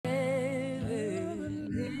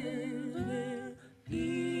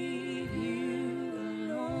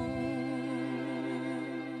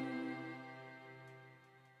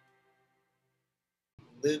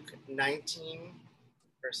Luke 19,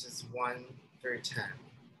 verses 1 through 10.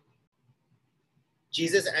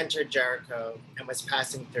 Jesus entered Jericho and was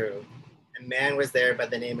passing through. A man was there by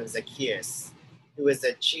the name of Zacchaeus, who was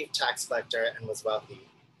a chief tax collector and was wealthy.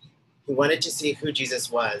 He wanted to see who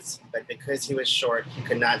Jesus was, but because he was short, he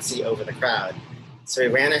could not see over the crowd. So he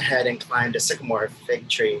ran ahead and climbed a sycamore fig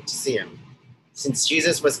tree to see him, since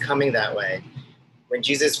Jesus was coming that way. When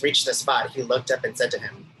Jesus reached the spot, he looked up and said to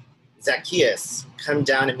him, "Zacchaeus, come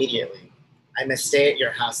down immediately. I must stay at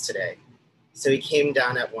your house today." So he came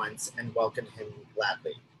down at once and welcomed him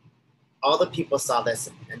gladly. All the people saw this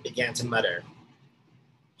and began to mutter,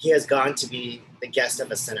 "He has gone to be the guest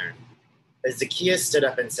of a sinner." But Zacchaeus stood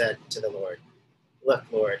up and said to the Lord, "Look,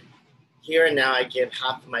 Lord, here and now I give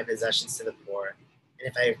half of my possessions to the poor, and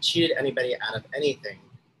if I have cheated anybody out of anything,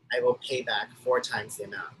 I will pay back 4 times the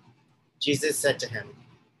amount." Jesus said to him,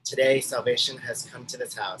 "Today salvation has come to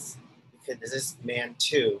this house, because this man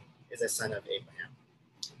too is a son of Abraham.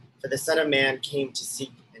 For the Son of Man came to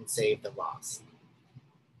seek and save the lost."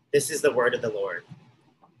 This is the word of the Lord.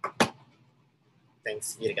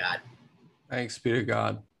 Thanks be to God. Thanks be to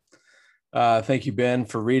God. Thank you, Ben,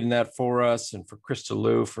 for reading that for us, and for Krista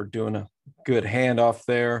Lou for doing a good handoff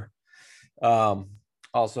there.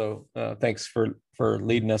 Also, thanks for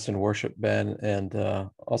leading us in worship, Ben, and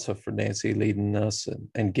also for Nancy leading us,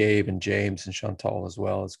 and Gabe and James and Chantal as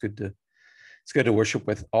well. It's good to worship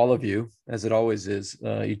with all of you, as it always is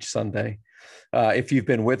each Sunday. If you've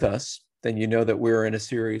been with us, then you know that we're in a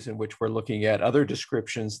series in which we're looking at other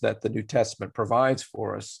descriptions that the New Testament provides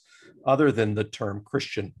for us, other than the term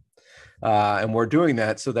Christian. And we're doing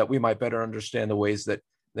that so that we might better understand the ways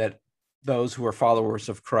that those who are followers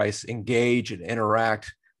of Christ engage and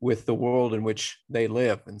interact with the world in which they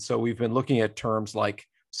live. And so we've been looking at terms like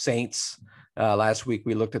saints. Last week,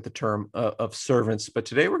 we looked at the term of servants, but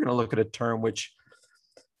today we're going to look at a term which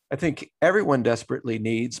I think everyone desperately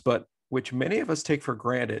needs, but which many of us take for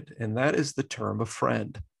granted, and that is the term of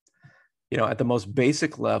friend. You know, at the most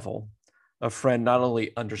basic level, a friend not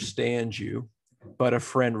only understands you, but a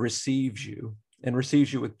friend receives you, and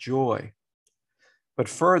receives you with joy. But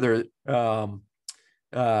further, that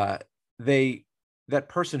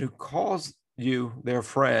person who calls you their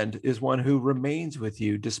friend is one who remains with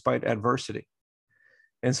you despite adversity.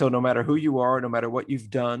 And so no matter who you are, no matter what you've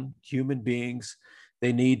done, human beings,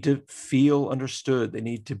 they need to feel understood. They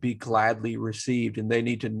need to be gladly received. And they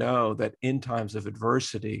need to know that in times of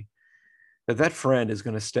adversity, that friend is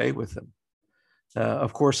going to stay with them.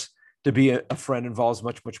 Of course, to be a friend involves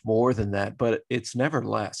much, much more than that, but it's never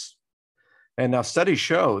less. And now studies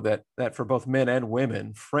show that for both men and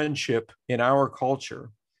women, friendship in our culture,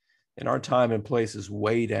 in our time and place, is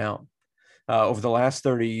way down. Over the last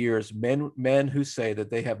 30 years, men who say that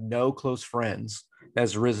they have no close friends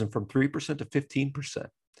has risen from 3% to 15%.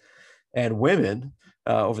 And women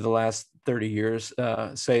over the last 30 years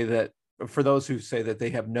say that, for those who say that they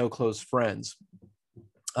have no close friends,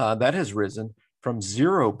 that has risen from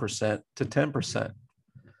 0% to 10%.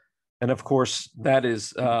 And of course, that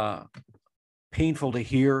is painful to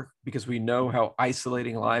hear, because we know how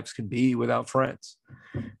isolating lives can be without friends.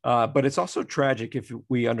 But it's also tragic if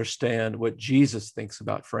we understand what Jesus thinks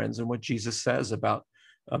about friends and what Jesus says about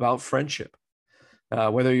friendship.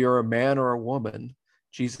 Whether you're a man or a woman,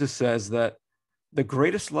 Jesus says that the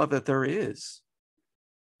greatest love that there is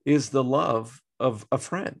the love of a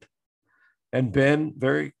friend. And Ben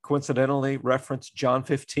very coincidentally referenced John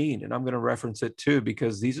 15, and I'm going to reference it too,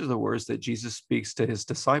 because these are the words that Jesus speaks to his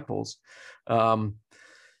disciples in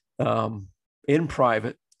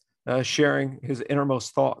private, sharing his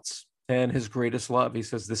innermost thoughts and his greatest love. He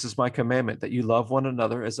says, "This is my commandment, that you love one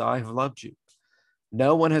another as I have loved you.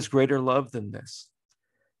 No one has greater love than this,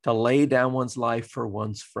 to lay down one's life for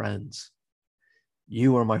one's friends.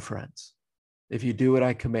 You are my friends, if you do what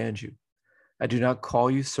I command you. I do not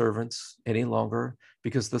call you servants any longer,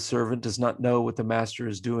 because the servant does not know what the master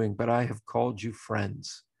is doing, but I have called you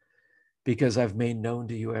friends, because I've made known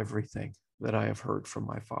to you everything that I have heard from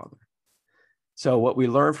my Father." So what we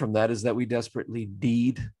learn from that is that we desperately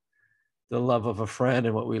need the love of a friend,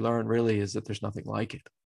 and what we learn really is that there's nothing like it.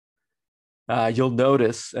 You'll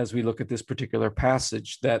notice as we look at this particular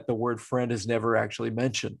passage that the word friend is never actually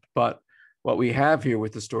mentioned, but what we have here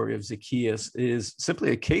with the story of Zacchaeus is simply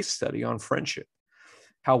a case study on friendship,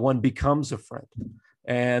 how one becomes a friend,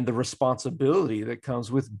 and the responsibility that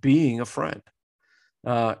comes with being a friend.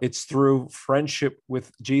 It's through friendship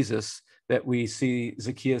with Jesus that we see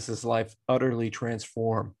Zacchaeus' life utterly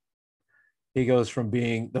transform. He goes from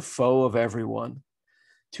being the foe of everyone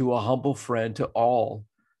to a humble friend to all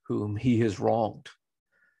whom he has wronged.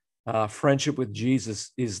 Friendship with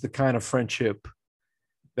Jesus is the kind of friendship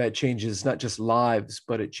that changes not just lives,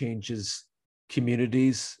 but it changes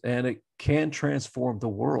communities, and it can transform the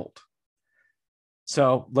world.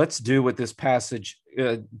 So let's do what this passage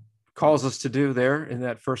calls us to do there in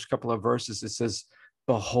that first couple of verses. It says,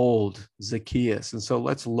 behold, Zacchaeus. And so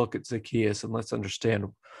let's look at Zacchaeus and let's understand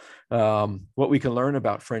what we can learn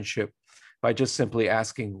about friendship by just simply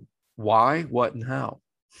asking why, what, and how.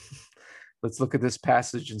 Let's look at this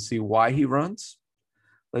passage and see why he runs.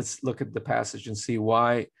 Let's look at the passage and see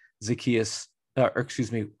why Zacchaeus,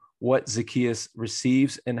 what Zacchaeus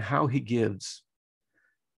receives and how he gives.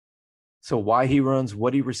 So why he runs,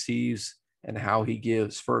 what he receives, and how he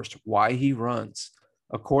gives. First, why he runs.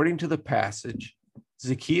 According to the passage,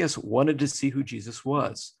 Zacchaeus wanted to see who Jesus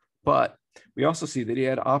was, but we also see that he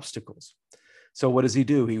had obstacles. So what does he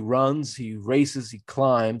do? He runs, he races, he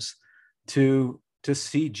climbs to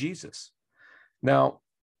see Jesus. Now,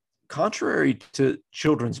 contrary to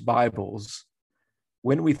children's Bibles,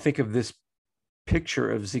 when we think of this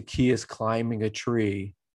picture of Zacchaeus climbing a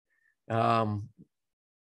tree,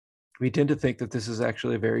 we tend to think that this is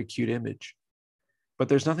actually a very cute image. But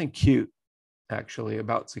there's nothing cute, actually,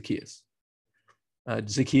 about Zacchaeus.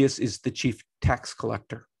 Zacchaeus is the chief tax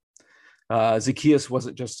collector. Zacchaeus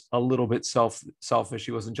wasn't just a little bit selfish.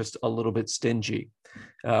 He wasn't just a little bit stingy.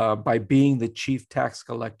 By being the chief tax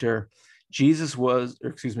collector, Zacchaeus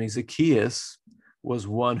was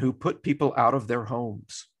one who put people out of their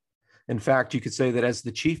homes. In fact, you could say that as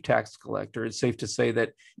the chief tax collector, it's safe to say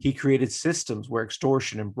that he created systems where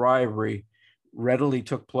extortion and bribery readily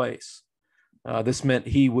took place. This meant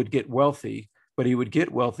he would get wealthy, but he would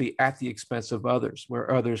get wealthy at the expense of others,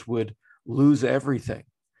 where others would lose everything.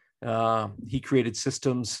 He created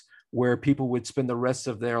systems where people would spend the rest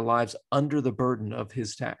of their lives under the burden of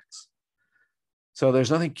his tax. So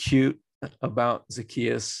there's nothing cute about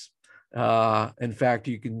Zacchaeus. In fact,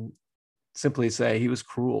 you can simply say he was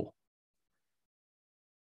cruel.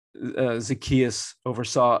 Zacchaeus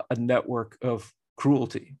oversaw a network of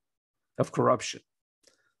cruelty, of corruption.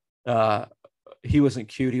 He wasn't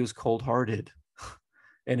cute, he was cold-hearted.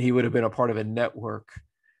 And he would have been a part of a network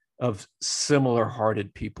of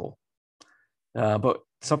similar-hearted people. But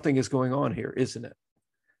something is going on here, isn't it?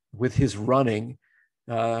 With his running,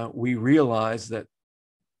 we realize that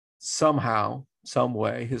somehow, some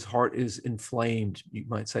way, his heart is inflamed. You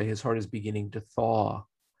might say his heart is beginning to thaw.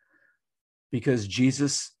 Because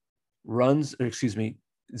Zacchaeus runs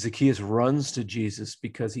to Jesus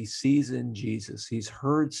because he sees in Jesus, he's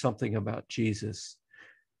heard something about Jesus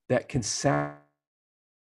that can satisfy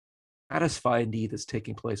a need that's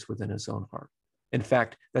taking place within his own heart. In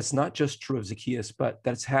fact, that's not just true of Zacchaeus, but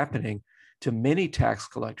that's happening to many tax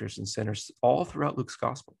collectors and sinners all throughout Luke's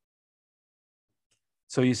gospel.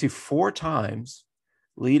 So you see 4 times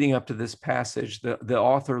leading up to this passage, the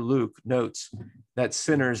author Luke notes that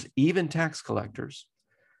sinners, even tax collectors,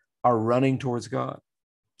 are running towards God.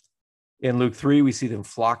 In Luke 3, we see them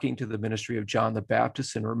flocking to the ministry of John the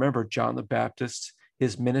Baptist. And remember, John the Baptist,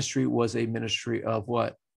 his ministry was a ministry of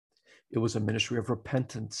what? It was a ministry of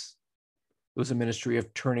repentance. It was a ministry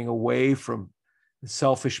of turning away from the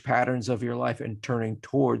selfish patterns of your life and turning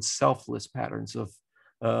towards selfless patterns of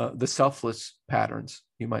the selfless patterns,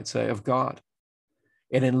 you might say, of God.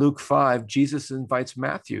 And in Luke 5, Jesus invites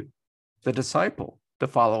Matthew, the disciple, to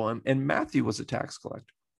follow him. And Matthew was a tax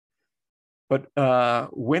collector. But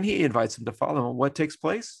when he invites him to follow him, what takes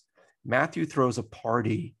place? Matthew throws a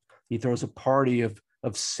party. He throws a party of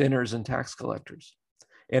sinners and tax collectors.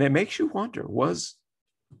 And it makes you wonder, was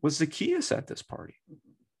Zacchaeus at this party?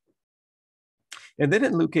 And then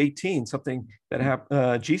in Luke 18, something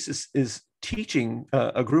that Jesus is teaching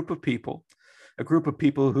a group of people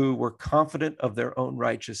who were confident of their own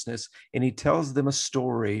righteousness, and he tells them a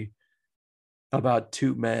story about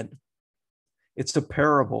 2 men. It's a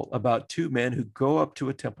parable about 2 men who go up to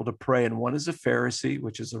a temple to pray, and one is a Pharisee,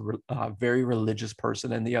 which is a very religious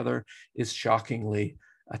person, and the other is shockingly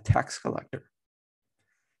a tax collector.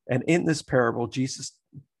 And in this parable, Jesus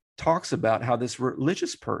talks about how this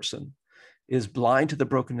religious person is blind to the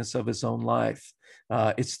brokenness of his own life.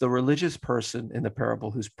 It's the religious person in the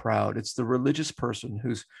parable who's proud. It's the religious person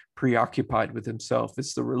who's preoccupied with himself.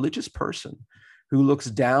 It's the religious person who looks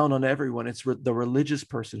down on everyone. It's the religious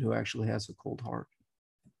person who actually has a cold heart.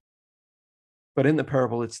 But in the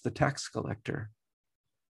parable, it's the tax collector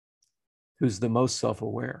who's the most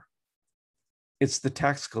self-aware. It's the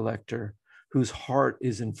tax collector whose heart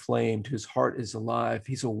is inflamed, whose heart is alive.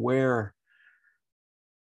 He's aware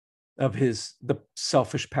of the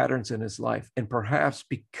selfish patterns in his life. And perhaps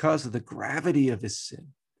because of the gravity of his sin,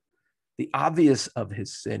 the obvious of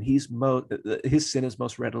his sin, his sin is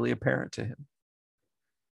most readily apparent to him.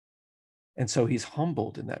 And so he's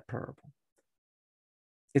humbled in that parable.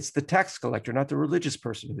 It's the tax collector, not the religious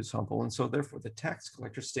person, who's humble. And so therefore the tax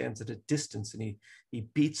collector stands at a distance and he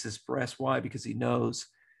beats his breast. Why? Because he knows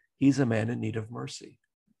he's a man in need of mercy.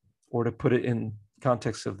 Or to put it in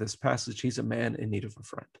context of this passage, he's a man in need of a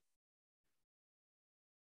friend.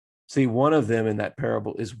 See, one of them in that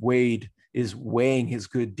parable is weighing his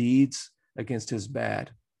good deeds against his bad.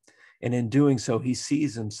 And in doing so, he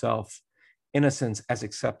sees himself, in a sense, as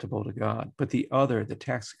acceptable to God. But the other, the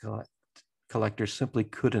tax collector, simply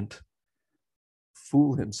couldn't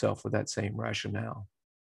fool himself with that same rationale.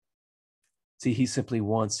 See, he simply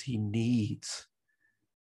he needs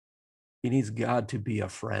God to be a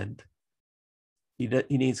friend. He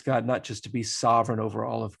needs God not just to be sovereign over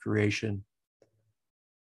all of creation.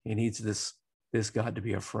 He needs this God to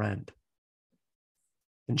be a friend.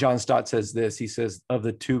 And John Stott says this, he says, of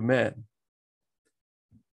the two men,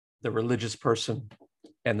 the religious person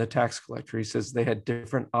and the tax collector, he says they had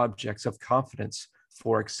different objects of confidence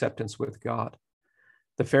for acceptance with God.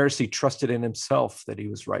 The Pharisee trusted in himself that he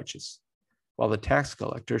was righteous, while the tax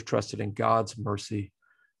collector trusted in God's mercy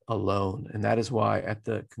alone. And that is why at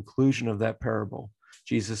the conclusion of that parable,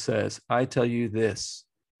 Jesus says, I tell you this,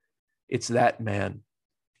 it's that man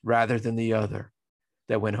rather than the other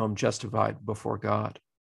that went home justified before God.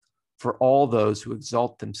 For all those who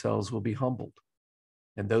exalt themselves will be humbled,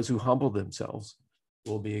 and those who humble themselves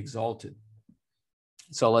will be exalted.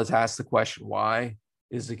 So let's ask the question, why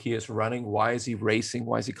is Zacchaeus running? Why is he racing?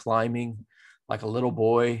 Why is he climbing like a little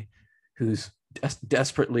boy who's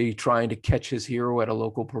desperately trying to catch his hero at a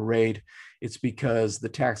local parade? It's because the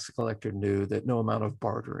tax collector knew that no amount of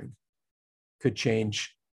bartering could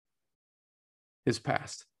change his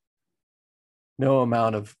past. No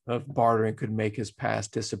amount of bartering could make his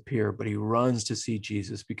past disappear, but he runs to see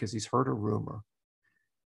Jesus because he's heard a rumor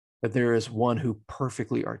that there is one who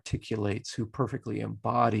perfectly articulates, who perfectly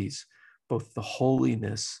embodies both the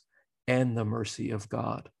holiness and the mercy of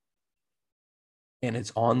God. And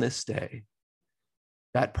it's on this day,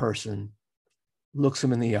 that person looks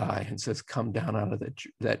him in the eye and says, come down out of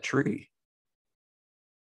that tree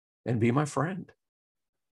and be my friend.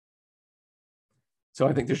 So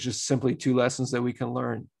I think there's just simply two lessons that we can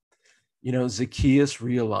learn. You know, Zacchaeus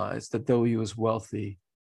realized that though he was wealthy,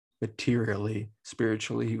 materially,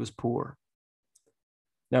 spiritually, he was poor.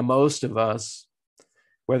 Now, most of us,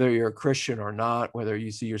 whether you're a Christian or not, whether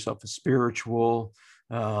you see yourself as spiritual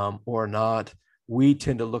or not, we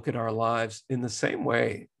tend to look at our lives in the same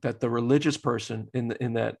way that the religious person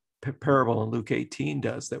in that parable in Luke 18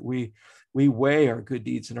 does, that we weigh our good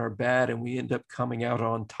deeds and our bad, and we end up coming out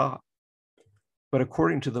on top. But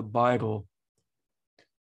according to the Bible,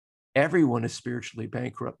 everyone is spiritually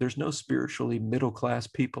bankrupt. There's no spiritually middle-class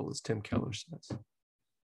people, as Tim Keller says.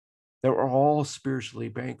 They're all spiritually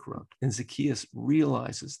bankrupt. And Zacchaeus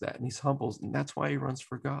realizes that, and he's humbled, and that's why he runs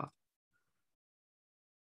for God.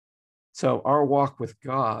 So our walk with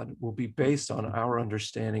God will be based on our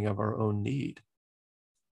understanding of our own need.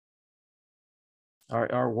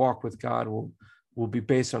 Our walk with God will be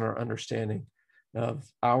based on our understanding of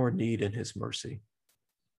our need and his mercy.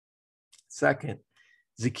 Second,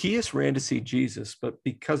 Zacchaeus ran to see Jesus, but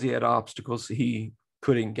because he had obstacles, he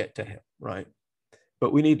couldn't get to him, right?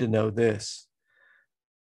 But we need to know this.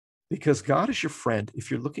 Because God is your friend,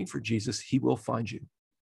 if you're looking for Jesus, he will find you.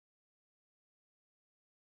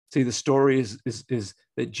 See, the story is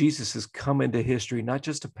that Jesus has come into history not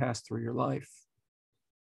just to pass through your life,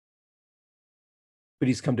 but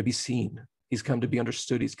he's come to be seen. He's come to be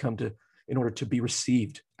understood. He's come in order to be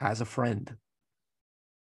received as a friend.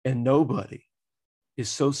 And nobody is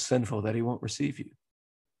so sinful that he won't receive you.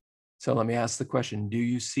 So let me ask the question, do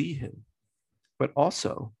you see him? But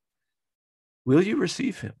also, will you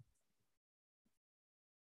receive him?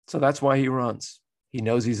 So that's why he runs. He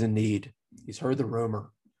knows he's in need. He's heard the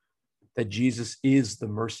rumor that Jesus is the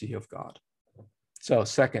mercy of God. So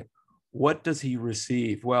second, what does he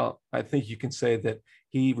receive? Well, I think you can say that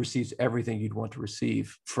he receives everything you'd want to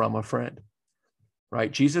receive from a friend,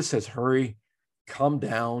 right? Jesus says, hurry, come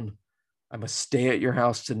down. I must stay at your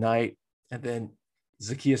house tonight. And then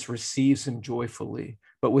Zacchaeus receives him joyfully.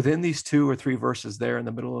 But within these 2 or 3 verses there in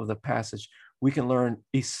the middle of the passage, we can learn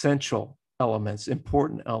essential elements,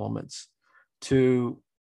 important elements to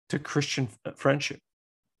Christian friendship.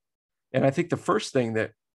 And I think the first thing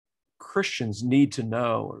that Christians need to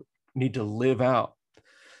know or need to live out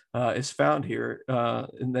is found here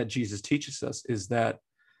and that Jesus teaches us, is that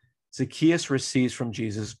Zacchaeus receives from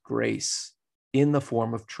Jesus grace in the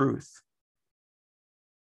form of truth.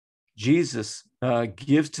 Jesus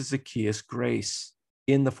gives to Zacchaeus grace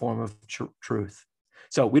in the form of truth.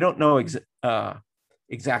 So we don't know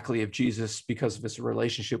exactly if Jesus, because of his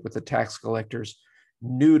relationship with the tax collectors,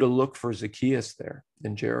 knew to look for Zacchaeus there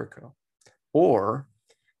in Jericho, or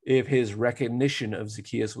if his recognition of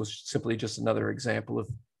Zacchaeus was simply just another example of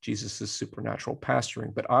Jesus's supernatural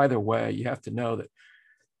pastoring. But either way, you have to know that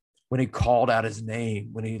when he called out his name,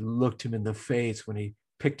 when he looked him in the face, when he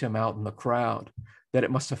picked him out in the crowd, that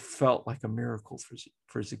it must have felt like a miracle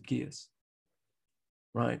for Zacchaeus,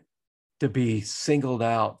 right? To be singled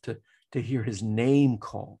out, to hear his name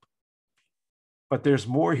called. But there's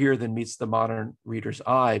more here than meets the modern reader's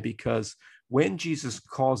eye, because when Jesus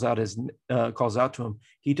calls out to him,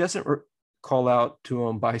 he doesn't call out to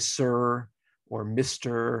him by sir or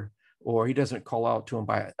Mr., or he doesn't call out to him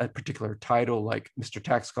by a particular title like Mr.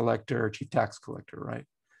 Tax Collector or Chief Tax Collector, right?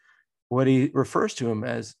 What he refers to him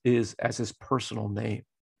as is as his personal name.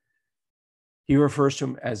 He refers to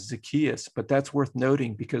him as Zacchaeus, but that's worth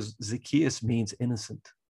noting because Zacchaeus means innocent.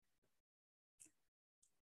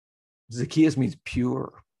 Zacchaeus means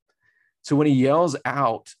pure. So when he yells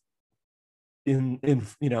out in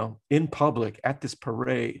public at this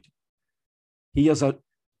parade, he yells out,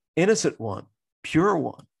 innocent one, pure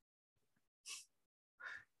one,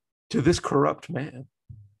 to this corrupt man.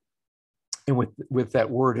 And with that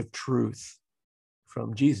word of truth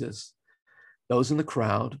from Jesus, those in the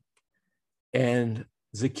crowd and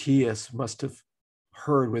Zacchaeus must have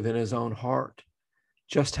heard within his own heart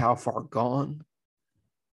just how far gone,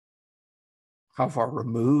 how far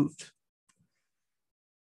removed,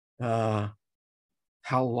 how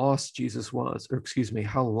lost Jesus was, or excuse me,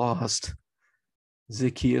 how lost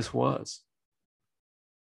Zacchaeus was,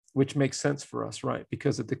 which makes sense for us, right?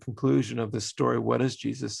 Because at the conclusion of this story, what does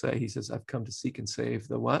Jesus say? He says, I've come to seek and save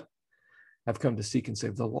the what? I've come to seek and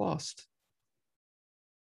save the lost.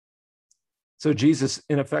 So Jesus,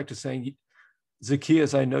 in effect, is saying,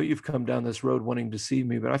 Zacchaeus, I know you've come down this road wanting to see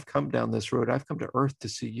me, but I've come down this road. I've come to earth to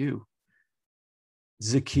see you.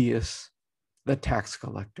 Zacchaeus, the tax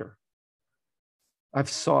collector. I've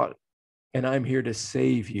sought, and I'm here to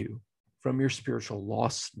save you from your spiritual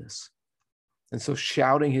lostness. And so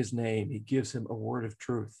shouting his name, he gives him a word of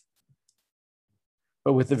truth.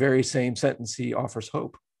 But with the very same sentence, he offers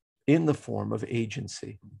hope in the form of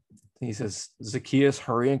agency. He says, Zacchaeus,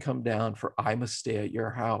 hurry and come down, for I must stay at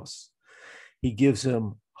your house. He gives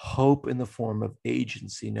him hope in the form of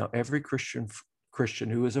agency. Now, every Christian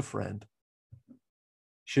who is a friend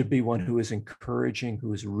should be one who is encouraging,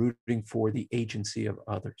 who is rooting for the agency of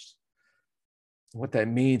others. What that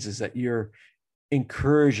means is that you're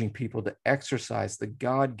encouraging people to exercise the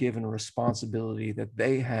God-given responsibility that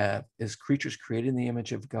they have as creatures created in the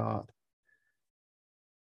image of God,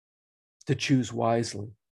 to choose wisely,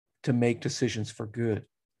 to make decisions for good.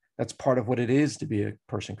 That's part of what it is to be a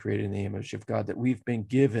person created in the image of God, that we've been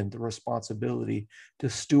given the responsibility to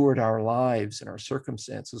steward our lives and our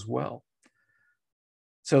circumstances well.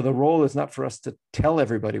 So the role is not for us to tell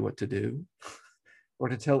everybody what to do or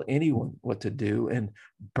to tell anyone what to do and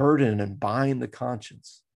burden and bind the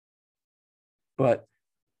conscience, but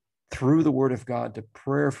through the word of God to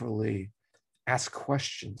prayerfully ask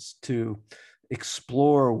questions, to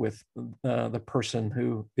explore with the person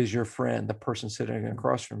who is your friend, the person sitting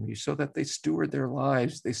across from you, so that they steward their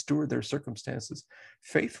lives, they steward their circumstances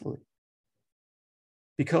faithfully.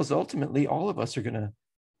 Because ultimately, all of us are going to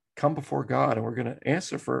come before God and we're going to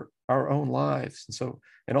answer for our own lives.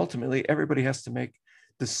 And ultimately, everybody has to make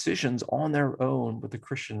decisions on their own, with a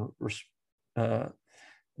Christian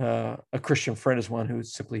friend is one who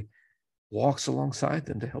simply walks alongside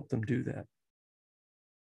them to help them do that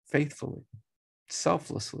faithfully,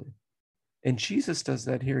 selflessly. And Jesus does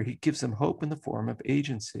that here. He gives them hope in the form of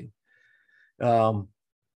agency. How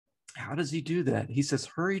does he do that? He says,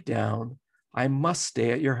 hurry down. I must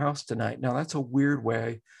stay at your house tonight. Now, that's a weird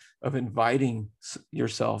way of inviting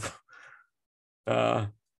yourself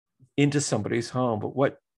into somebody's home. But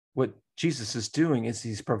what Jesus is doing is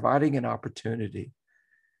he's providing an opportunity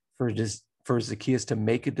for Zacchaeus to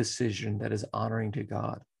make a decision that is honoring to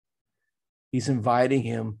God. He's inviting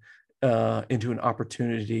him into an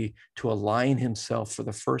opportunity to align himself for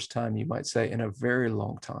the first time, you might say, in a very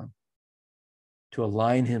long time, to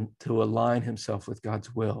align himself with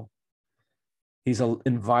God's will. He's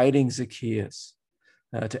inviting Zacchaeus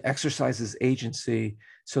to exercise his agency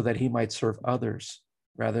so that he might serve others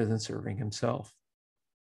rather than serving himself.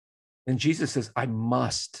 And Jesus says, I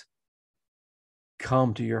must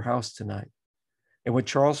come to your house tonight. And what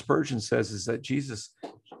Charles Spurgeon says is that Jesus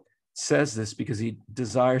says this because he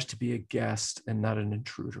desires to be a guest and not an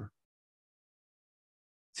intruder.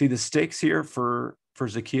 See, the stakes here for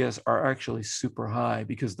Zacchaeus are actually super high,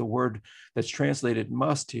 because the word that's translated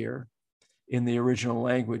must here in the original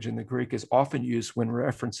language in the Greek is often used when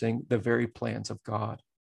referencing the very plans of God.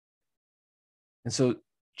 And so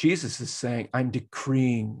Jesus is saying, I'm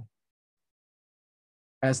decreeing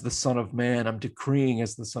as the Son of Man, I'm decreeing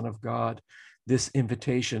as the Son of God, this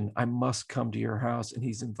invitation, I must come to your house. And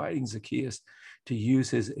he's inviting Zacchaeus to use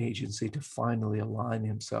his agency to finally align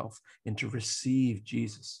himself and to receive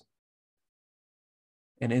Jesus.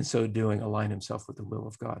 And in so doing, align himself with the will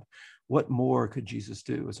of God. What more could Jesus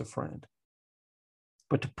do as a friend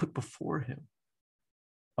but to put before him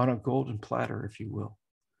on a golden platter, if you will,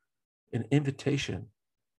 an invitation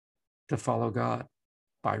to follow God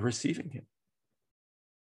by receiving him?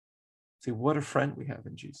 See, what a friend we have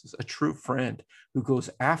in Jesus, a true friend who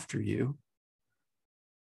goes after you,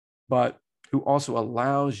 but who also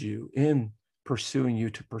allows you in pursuing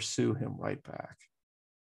you to pursue him right back.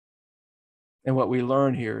 And what we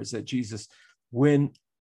learn here is that Jesus, when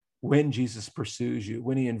Jesus pursues you,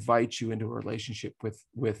 when he invites you into a relationship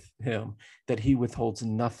with him, that he withholds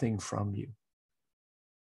nothing from you,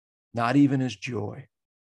 not even his joy.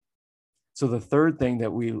 So the third thing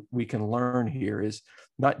that we can learn here is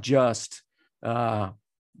not just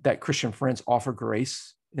that Christian friends offer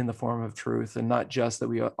grace in the form of truth, and not just that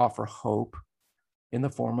we offer hope in the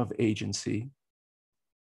form of agency,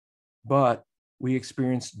 but we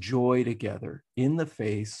experience joy together in the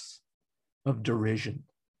face of derision.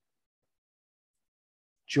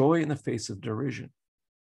 Joy in the face of derision.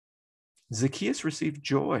 Zacchaeus received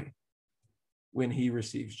joy when he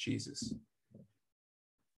receives Jesus.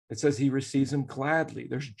 It says he receives him gladly.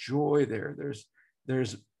 There's joy there.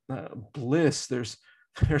 There's bliss. There's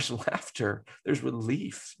laughter. There's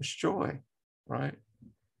relief. There's joy, right?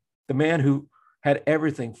 The man who had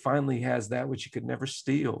everything finally has that which he could never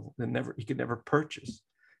steal and he could never purchase.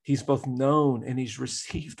 He's both known and he's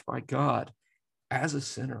received by God as a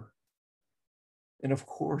sinner. And of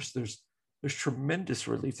course, there's tremendous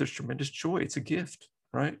relief. There's tremendous joy. It's a gift,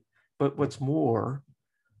 right? But what's more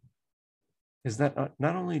is that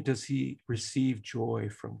not only does he receive joy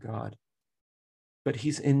from God, but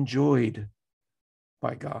he's enjoyed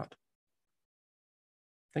by God.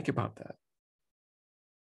 Think about that.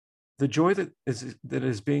 The joy that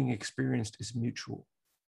is being experienced is mutual.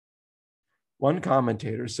 One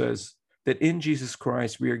commentator says that in Jesus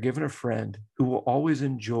Christ, we are given a friend who will always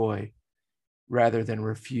enjoy rather than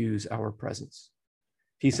refuse our presence.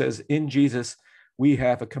 He says, in Jesus, we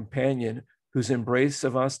have a companion whose embrace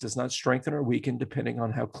of us does not strengthen or weaken depending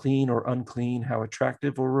on how clean or unclean, how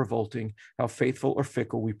attractive or revolting, how faithful or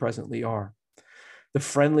fickle we presently are. The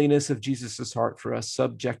friendliness of Jesus's heart for us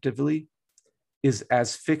subjectively is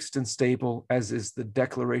as fixed and stable as is the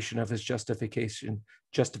declaration of his justification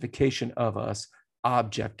of us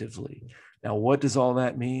objectively. Now, what does all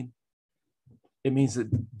that mean? It means that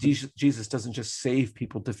Jesus doesn't just save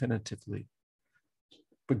people definitively,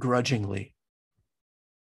 begrudgingly,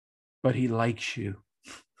 but he likes you.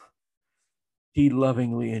 He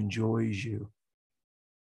lovingly enjoys you.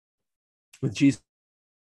 With Jesus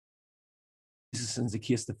and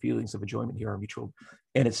Zacchaeus, the feelings of enjoyment here are mutual,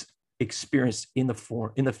 and it's experienced in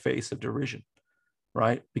the face of derision,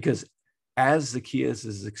 right? Because as Zacchaeus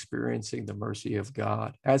is experiencing the mercy of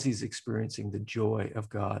God, as he's experiencing the joy of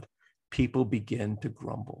God, people begin to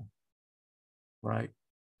grumble, right?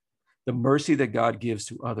 The mercy that God gives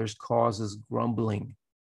to others causes grumbling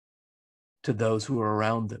to those who are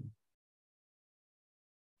around them,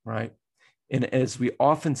 right? And as we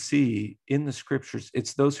often see in the scriptures,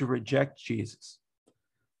 it's those who reject Jesus.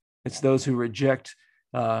 It's those who reject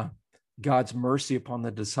God's mercy upon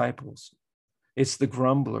the disciples. It's the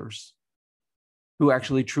grumblers who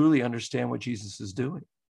actually truly understand what Jesus is doing.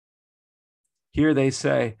 Here they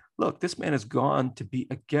say, look, this man has gone to be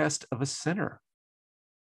a guest of a sinner.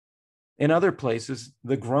 In other places,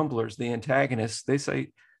 the grumblers, the antagonists,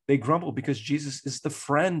 they grumble because Jesus is the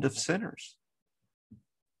friend of sinners.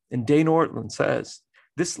 And Dane Ortlund says,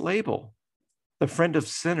 this label, the friend of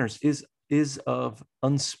sinners, is of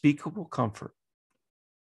unspeakable comfort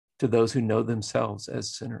to those who know themselves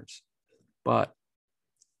as sinners. But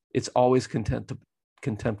it's always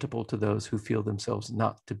contemptible to those who feel themselves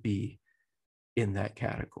not to be in that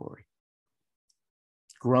category.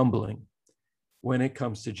 Grumbling, when it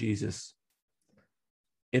comes to Jesus,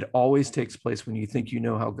 it always takes place when you think you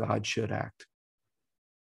know how God should act.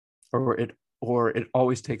 Or it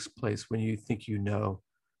always takes place when you think you know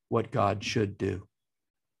what God should do.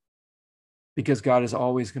 Because God is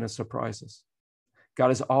always going to surprise us.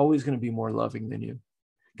 God is always going to be more loving than you.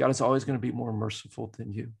 God is always going to be more merciful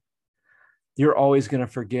than you. You're always going to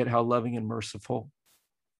forget how loving and merciful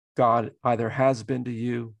God either has been to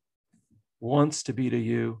you, wants to be to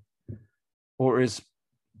you, or is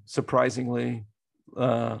surprisingly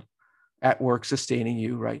at work sustaining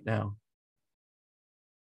you right now.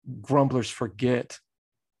 Grumblers forget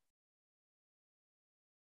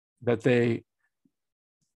that they're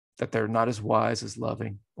not as wise, as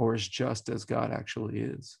loving, or as just as God actually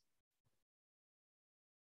is.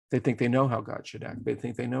 They think they know how God should act. They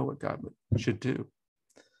think they know what God should do.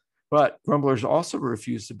 But grumblers also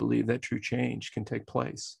refuse to believe that true change can take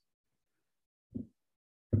place.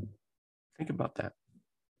 Think about that.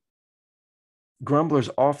 Grumblers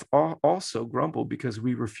also grumble because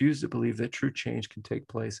we refuse to believe that true change can take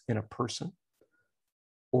place in a person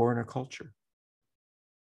or in a culture.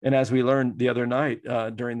 And as we learned the other night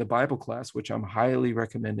during the Bible class, which I'm highly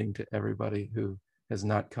recommending to everybody who has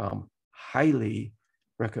not come, highly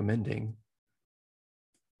recommending,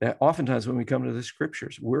 that oftentimes when we come to the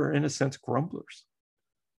scriptures, we're in a sense grumblers.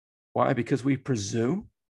 Why? Because we presume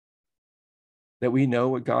that we know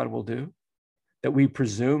what God will do, that we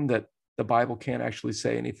presume that the Bible can't actually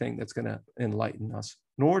say anything that's going to enlighten us,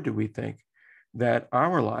 nor do we think that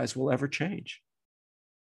our lives will ever change.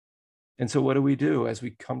 And so what do we do as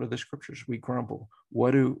we come to the scriptures? We grumble.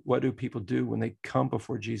 What do people do when they come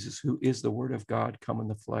before Jesus, who is the Word of God come in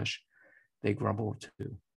the flesh? They grumble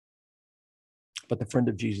too. But the friend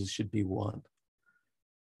of Jesus should be one.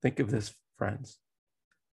 Think of this, friends.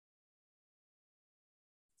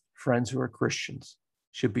 Friends who are Christians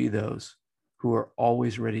should be those who are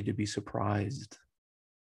always ready to be surprised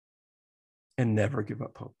and never give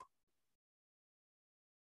up hope.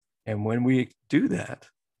 And when we do that,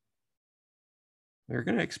 we're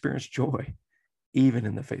going to experience joy, even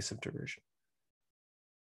in the face of derision.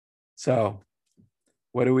 So,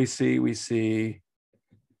 what do we see? We see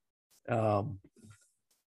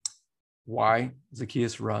why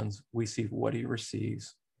Zacchaeus runs. We see what he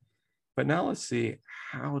receives. But now let's see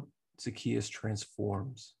how Zacchaeus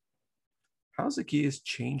transforms, how Zacchaeus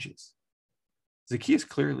changes. Zacchaeus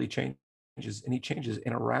clearly changes, and he changes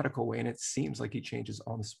in a radical way, and it seems like he changes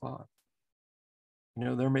on the spot. You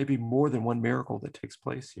know, there may be more than one miracle that takes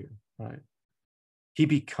place here, right? He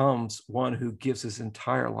becomes one who gives his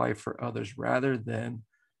entire life for others rather than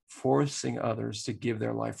forcing others to give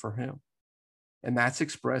their life for him. And that's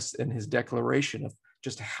expressed in his declaration of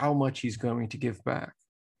just how much he's going to give back.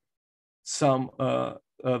 Some of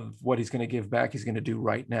what he's going to give back, he's going to do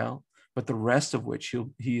right now, but the rest of which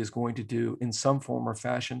he is going to do in some form or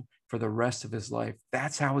fashion for the rest of his life.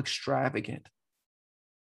 That's how extravagant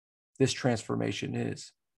this transformation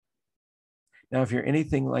is. Now, if you're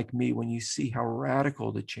anything like me, when you see how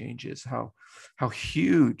radical the change is, how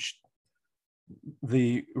huge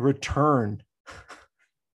the return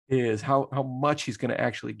is, how much he's going to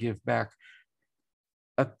actually give back,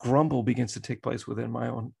 a grumble begins to take place within my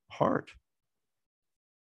own heart.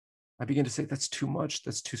 I begin to say, that's too much.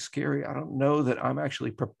 That's too scary. I don't know that I'm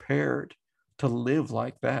actually prepared to live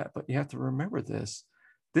like that. But you have to remember this.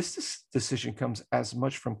 This decision comes as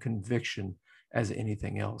much from conviction as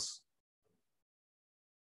anything else.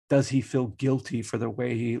 Does he feel guilty for the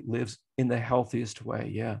way he lives in the healthiest way?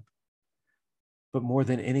 Yeah. But more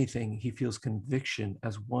than anything, he feels conviction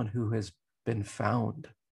as one who has been found.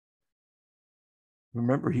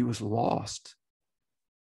 Remember, he was lost.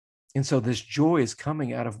 And so this joy is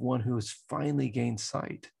coming out of one who has finally gained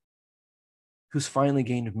sight, who's finally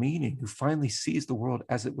gained meaning, who finally sees the world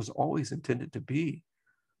as it was always intended to be.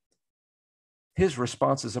 His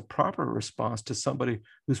response is a proper response to somebody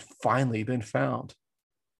who's finally been found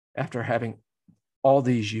after having all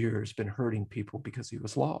these years been hurting people because he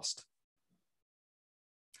was lost.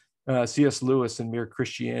 C.S. Lewis in Mere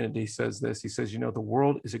Christianity says this. He says, you know, the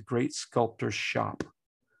world is a great sculptor's shop.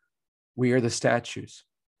 We are the statues.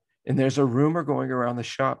 And there's a rumor going around the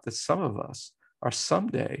shop that some of us are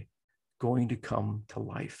someday going to come to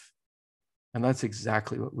life. And that's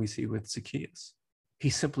exactly what we see with Zacchaeus.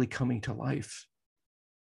 He's simply coming to life.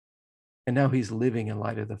 And now he's living in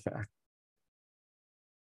light of the fact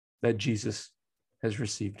that Jesus has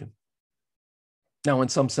received him. Now, in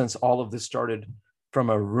some sense, all of this started from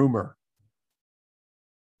a rumor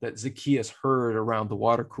that Zacchaeus heard around the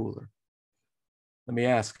water cooler. Let me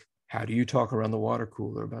ask, how do you talk around the water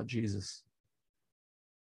cooler about Jesus?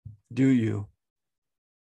 Do you?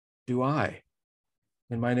 Do I?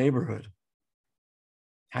 In my neighborhood?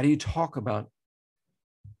 How do you talk about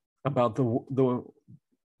the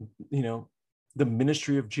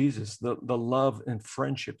ministry of Jesus, the love and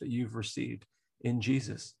friendship that you've received in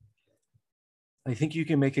Jesus? I think you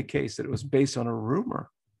can make a case that it was based on a rumor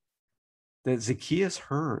that Zacchaeus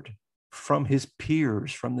heard from his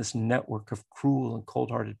peers, from this network of cruel and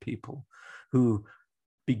cold-hearted people who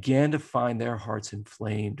began to find their hearts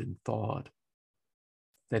inflamed and thawed,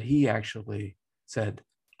 that he actually said,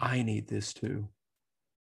 I need this too.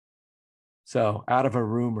 So out of a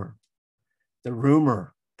rumor, the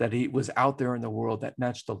rumor that he was out there in the world, that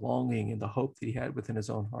matched the longing and the hope that he had within his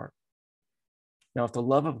own heart. Now, if the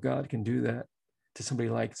love of God can do that to somebody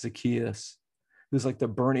like Zacchaeus, who's like the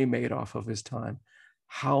Bernie Madoff of his time,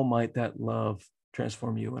 how might that love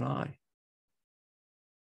transform you and I?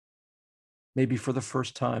 Maybe for the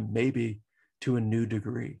first time, maybe to a new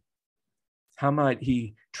degree. How might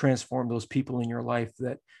he transform those people in your life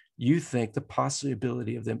that you think the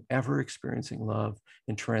possibility of them ever experiencing love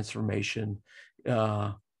and transformation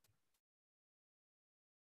is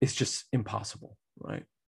just impossible, right?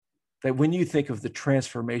 That when you think of the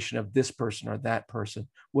transformation of this person or that person,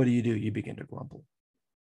 what do? You begin to grumble.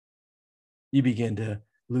 You begin to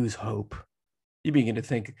lose hope. You begin to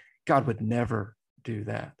think God would never do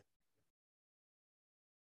that.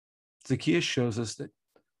 Zacchaeus shows us that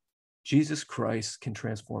Jesus Christ can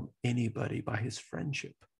transform anybody by his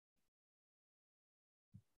friendship.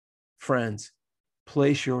 Friends,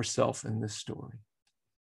 place yourself in this story.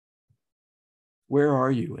 Where are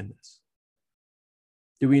you in this?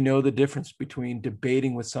 Do we know the difference between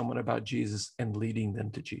debating with someone about Jesus and leading them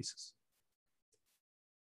to Jesus?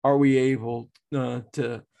 Are we able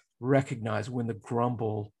to recognize when the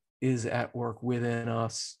grumble is at work within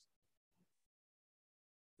us?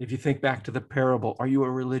 If you think back to the parable, are you a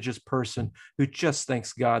religious person who just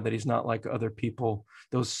thanks God that he's not like other people,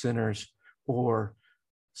 those sinners? Or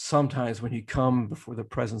sometimes when you come before the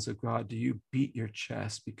presence of God, do you beat your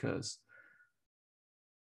chest because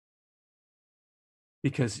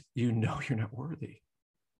you know you're not worthy?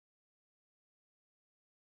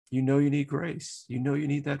 You know you need grace. You know you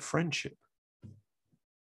need that friendship.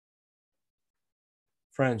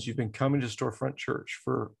 Friends, you've been coming to Storefront Church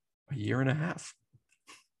for a year and a half.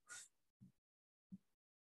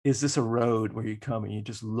 Is this a road where you come and you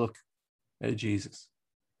just look at Jesus,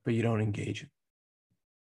 but you don't engage him?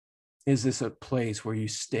 Is this a place where you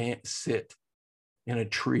sit in a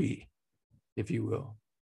tree, if you will,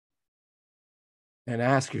 and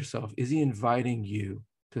ask yourself, is he inviting you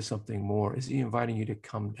to something more? Is he inviting you to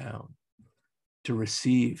come down, to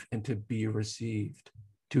receive and to be received,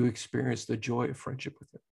 to experience the joy of friendship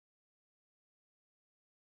with him?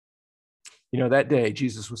 You know, that day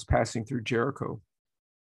Jesus was passing through Jericho,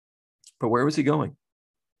 but where was he going?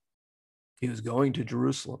 He was going to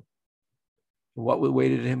Jerusalem. What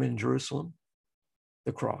awaited him in Jerusalem?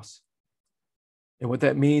 The cross. And what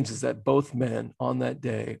that means is that both men on that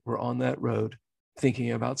day were on that road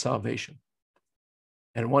thinking about salvation.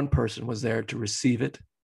 And one person was there to receive it,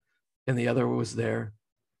 and the other was there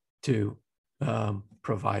to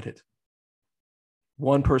provide it.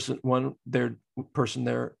 One person there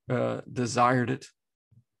desired it,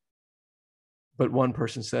 but one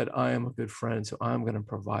person said, I am a good friend, so I'm going to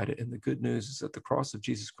provide it. And the good news is that the cross of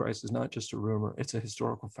Jesus Christ is not just a rumor, it's a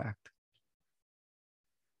historical fact.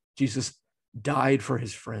 Jesus died for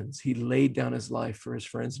his friends. He laid down his life for his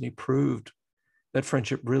friends, and he proved that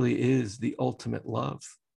friendship really is the ultimate love,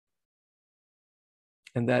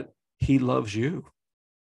 and that he loves you.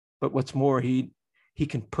 But what's more, he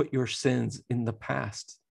can put your sins in the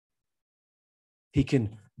past. He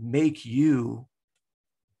can make you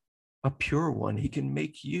a pure one. He can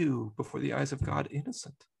make you, before the eyes of God,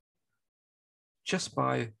 innocent. Just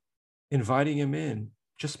by inviting him in,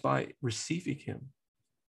 just by receiving him.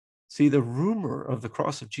 See, the rumor of the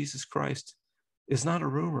cross of Jesus Christ is not a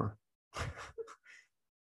rumor.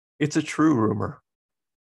 It's a true rumor.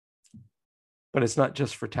 But it's not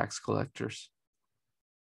just for tax collectors.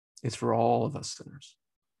 It's for all of us sinners.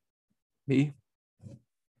 Me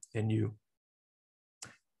and you.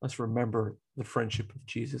 Let's remember the friendship of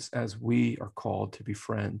Jesus as we are called to be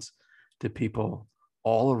friends to people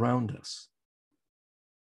all around us.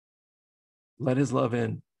 Let his love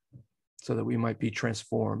in so that we might be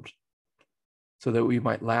transformed, so that we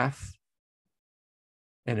might laugh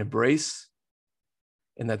and embrace,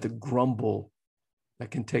 and that the grumble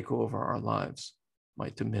that can take over our lives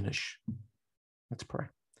might diminish. Let's pray.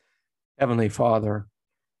 Heavenly Father,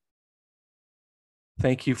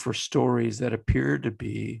 thank you for stories that appear to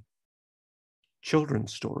be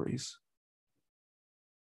children's stories,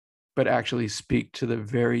 but actually speak to the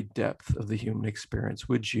very depth of the human experience.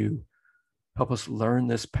 Would you help us learn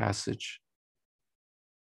this passage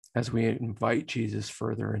as we invite Jesus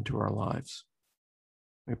further into our lives?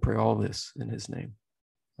 We pray all this in his name.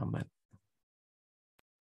 Amen.